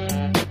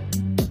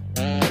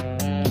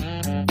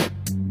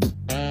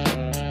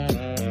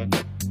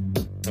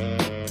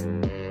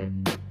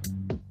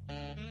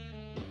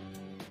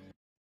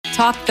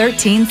 Talk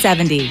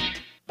 1370.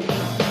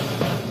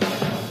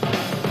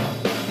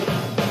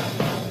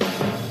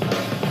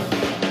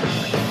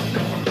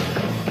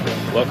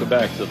 Welcome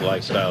back to the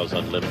Lifestyles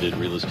Unlimited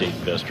Real Estate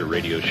Investor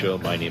Radio Show.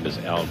 My name is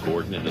Al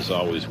Gordon, and as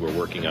always, we're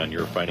working on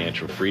your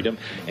financial freedom,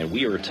 and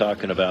we are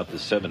talking about the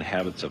 7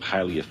 habits of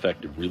highly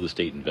effective real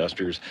estate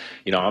investors.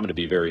 I'm going to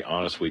be very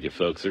honest with you,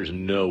 folks. There's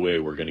no way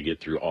we're going to get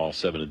through all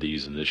 7 of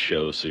these in this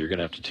show, so you're going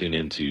to have to tune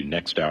into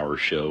next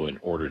hour's show in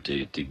order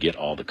to get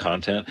all the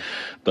content.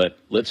 But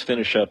let's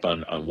finish up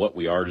on what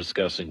we are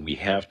discussing. We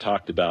have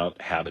talked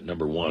about habit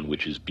number 1,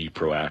 which is be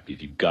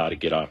proactive. You've got to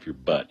get off your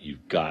butt.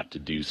 You've got to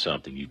do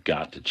something. You've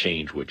got to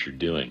change what you're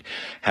doing.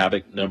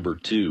 Habit number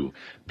 2,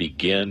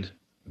 begin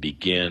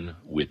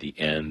with the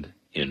end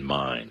in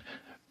mind.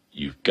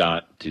 You've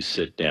got to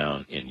sit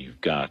down and you've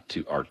got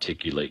to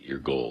articulate your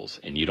goals.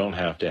 And you don't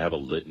have to have a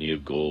litany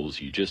of goals.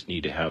 You just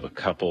need to have a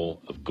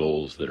couple of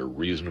goals that are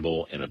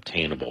reasonable and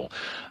obtainable,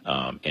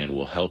 and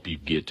will help you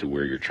get to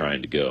where you're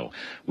trying to go.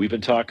 We've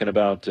been talking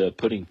about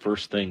putting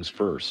first things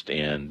first,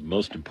 and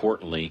most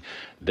importantly,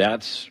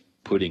 that's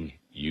putting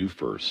you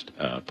first,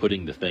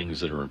 putting the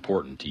things that are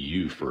important to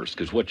you first.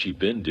 Because what you've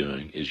been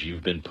doing is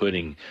you've been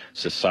putting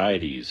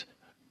society's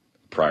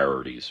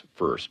priorities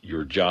first,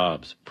 your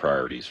job's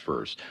priorities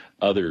first,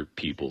 other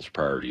people's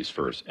priorities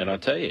first. And I'll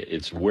tell you,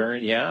 it's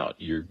wearing you out.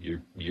 You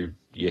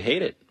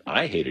hate it.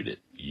 I hated it.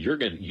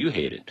 You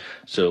hate it.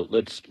 So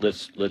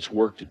let's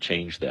work to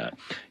change that.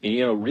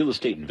 And real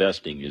estate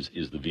investing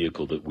is the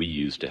vehicle that we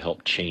use to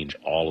help change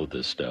all of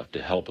this stuff,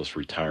 to help us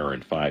retire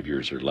in 5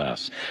 years or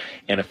less.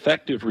 And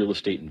effective real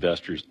estate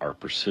investors are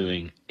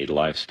pursuing a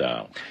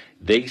lifestyle.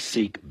 They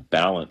seek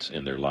balance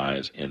in their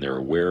lives, and they're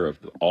aware of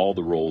all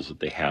the roles that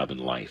they have in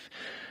life.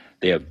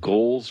 They have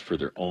goals for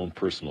their own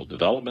personal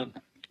development,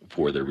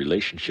 for their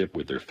relationship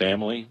with their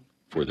family,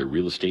 for their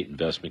real estate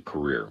investment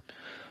career.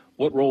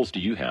 What roles do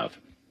you have?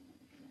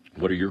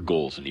 What are your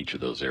goals in each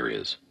of those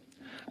areas?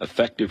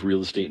 Effective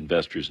real estate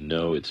investors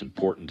know it's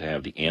important to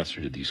have the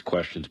answer to these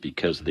questions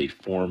because they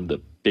form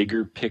the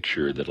bigger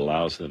picture that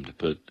allows them to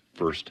put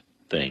first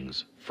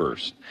things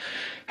first.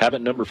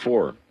 Habit number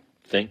 4,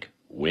 think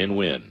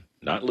win-win.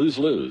 Not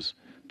lose-lose,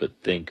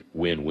 but think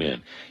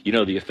win-win.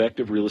 The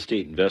effective real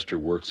estate investor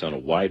works on a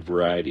wide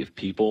variety of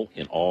people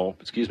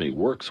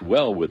works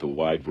well with a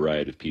wide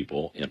variety of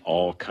people in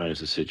all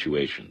kinds of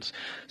situations.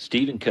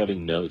 Stephen Covey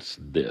notes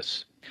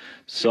this: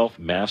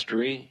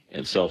 self-mastery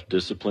and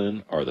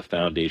self-discipline are the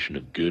foundation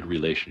of good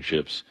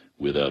relationships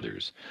with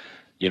others.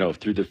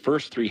 Through the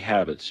first 3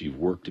 habits, you've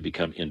worked to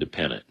become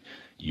independent.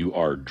 You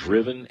are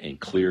driven and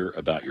clear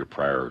about your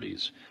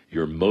priorities.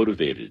 You're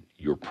motivated.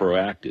 You're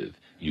proactive.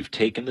 You've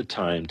taken the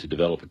time to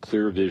develop a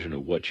clear vision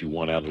of what you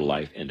want out of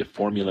life and to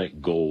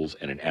formulate goals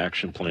and an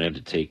action plan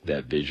to take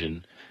that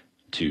vision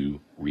to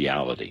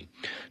reality.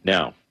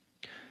 Now,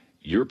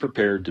 you're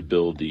prepared to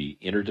build the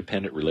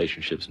interdependent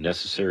relationships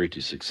necessary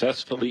to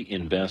successfully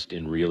invest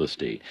in real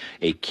estate.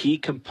 A key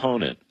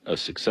component of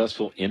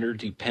successful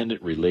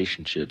interdependent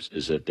relationships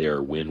is that they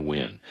are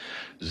win-win.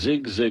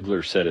 Zig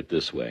Ziglar said it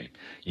this way: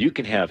 you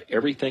can have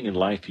everything in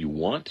life you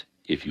want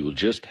if you will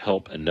just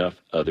help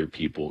enough other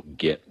people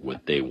get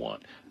what they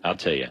want. I'll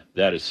tell you,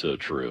 that is so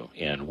true.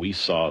 And we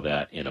saw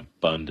that in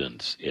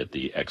abundance at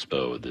the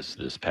expo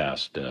this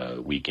past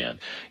weekend.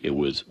 It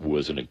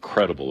was an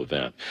incredible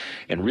event.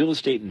 And real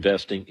estate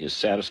investing is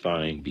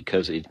satisfying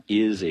because it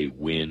is a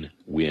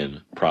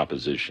win-win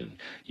proposition.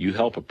 You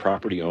help a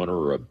property owner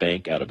or a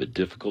bank out of a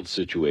difficult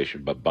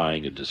situation by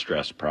buying a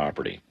distressed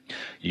property.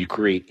 You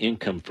create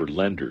income for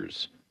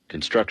lenders,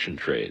 construction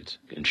trades,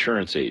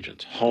 insurance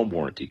agents, home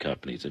warranty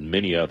companies, and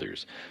many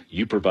others.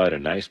 You provide a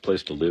nice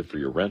place to live for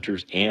your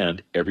renters,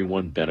 and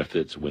everyone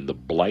benefits when the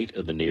blight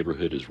of the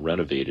neighborhood is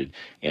renovated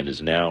and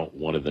is now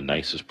one of the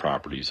nicest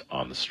properties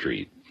on the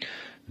street.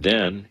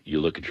 Then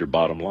you look at your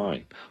bottom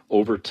line.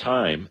 Over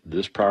time,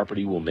 this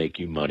property will make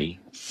you money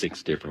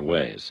 6 different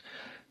ways: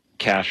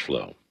 cash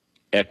flow,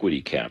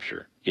 equity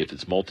capture, If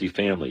it's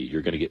multifamily,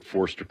 you're going to get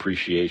forced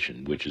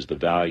appreciation, which is the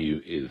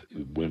value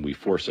when we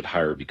force it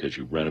higher because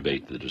you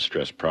renovate the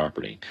distressed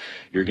property.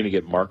 You're going to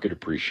get market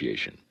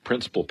appreciation,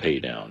 principal pay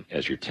down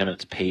as your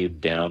tenants pay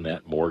down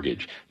that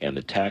mortgage, and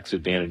the tax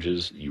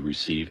advantages you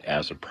receive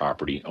as a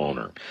property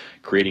owner.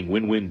 Creating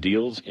win-win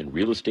deals in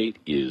real estate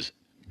is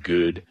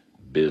good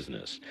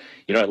business.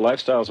 You know, at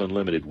Lifestyles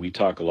Unlimited, we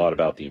talk a lot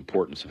about the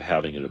importance of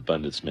having an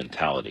abundance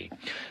mentality.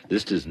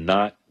 This does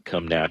not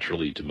come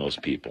naturally to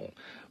most people.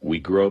 We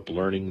grow up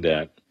learning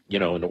that, you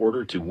know, in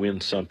order to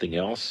win something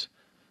else,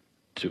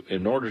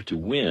 in order to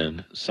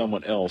win,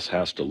 someone else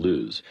has to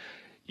lose.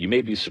 You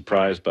may be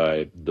surprised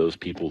by those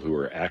people who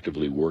are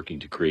actively working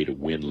to create a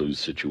win-lose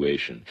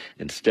situation.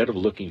 Instead of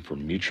looking for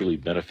mutually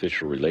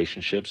beneficial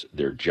relationships,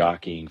 they're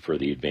jockeying for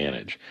the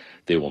advantage.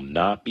 They will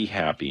not be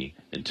happy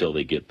until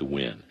they get the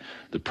win.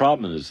 The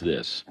problem is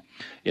this: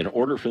 in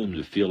order for them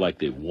to feel like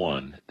they've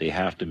won, they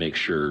have to make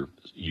sure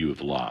you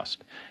have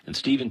lost. And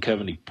Stephen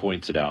Covey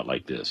points it out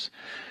like this: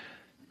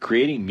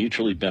 creating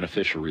mutually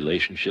beneficial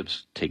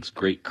relationships takes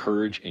great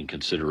courage and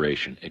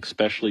consideration,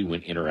 especially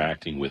when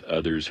interacting with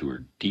others who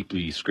are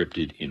deeply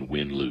scripted in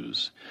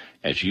win-lose.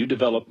 As you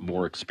develop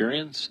more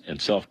experience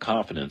and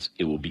self-confidence,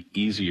 it will be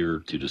easier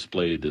to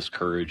display this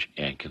courage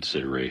and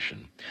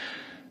consideration.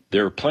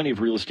 There are plenty of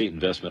real estate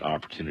investment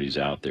opportunities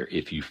out there.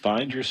 If you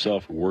find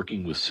yourself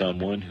working with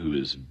someone who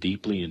is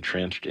deeply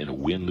entrenched in a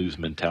win-lose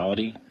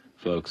mentality,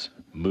 folks,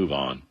 move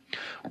on.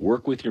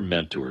 Work with your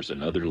mentors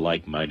and other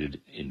like-minded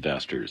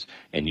investors,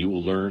 and you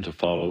will learn to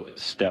follow a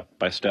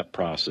step-by-step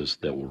process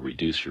that will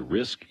reduce your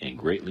risk and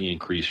greatly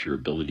increase your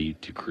ability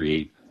to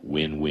create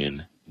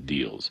win-win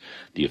deals.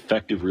 The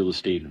effective real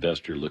estate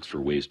investor looks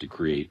for ways to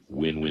create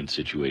win-win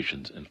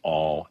situations in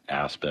all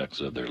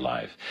aspects of their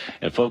life.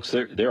 And folks,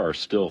 there are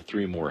still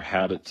 3 more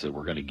habits that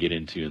we're going to get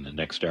into in the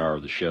next hour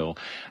of the show.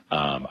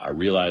 I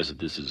realize that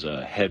this is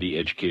a heavy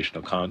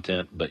educational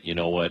content, but you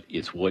know what?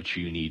 It's what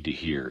you need to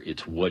hear.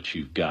 It's what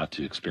you've got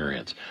to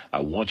experience. I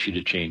want you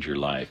to change your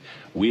life.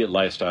 We at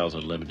Lifestyles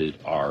Unlimited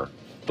are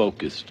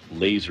focused,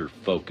 laser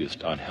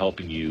focused on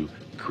helping you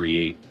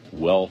create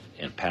wealth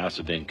and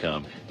passive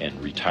income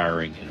and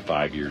retiring in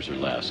 5 years or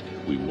less.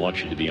 We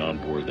want you to be on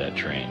board that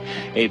train.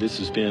 Hey, this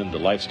has been the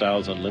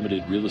Lifestyles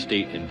Unlimited Real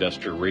Estate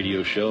Investor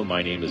Radio Show.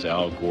 My name is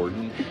Al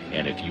Gordon,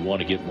 and if you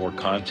want to get more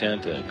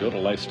content, go to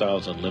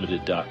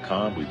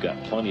lifestylesunlimited.com. We've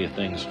got plenty of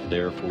things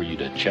there for you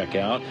to check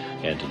out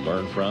and to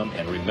learn from.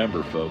 And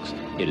remember, folks,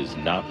 it is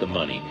not the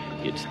money,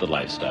 it's the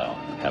lifestyle.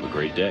 Have a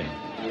great day.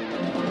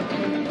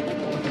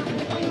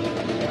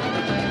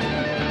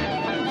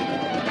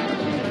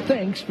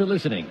 Thanks for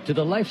listening to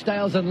the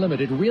Lifestyles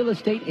Unlimited Real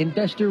Estate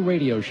Investor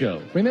Radio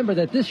Show. Remember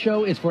that this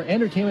show is for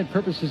entertainment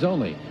purposes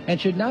only and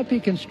should not be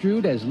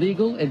construed as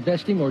legal,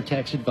 investing, or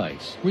tax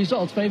advice.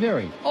 Results may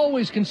vary.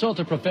 Always consult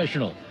a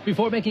professional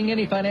before making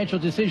any financial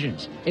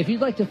decisions. If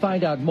you'd like to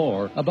find out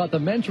more about the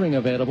mentoring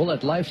available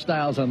at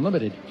Lifestyles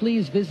Unlimited,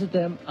 please visit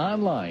them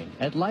online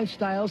at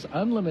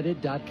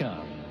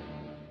lifestylesunlimited.com.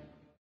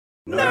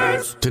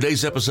 Nerds!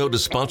 Today's episode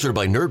is sponsored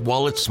by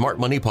NerdWallet's Smart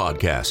Money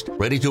Podcast.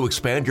 Ready to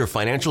expand your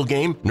financial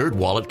game?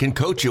 NerdWallet can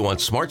coach you on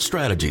smart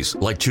strategies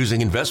like choosing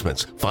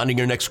investments, finding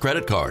your next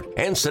credit card,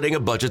 and setting a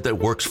budget that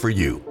works for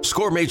you.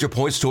 Score major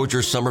points towards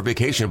your summer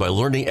vacation by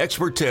learning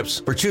expert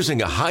tips for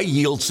choosing a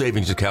high-yield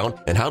savings account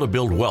and how to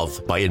build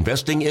wealth by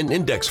investing in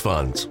index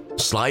funds.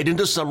 Slide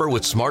into summer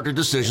with smarter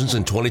decisions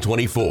in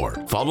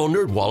 2024. Follow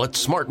NerdWallet's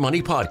Smart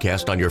Money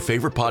Podcast on your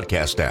favorite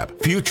podcast app.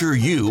 Future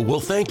you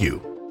will thank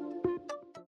you.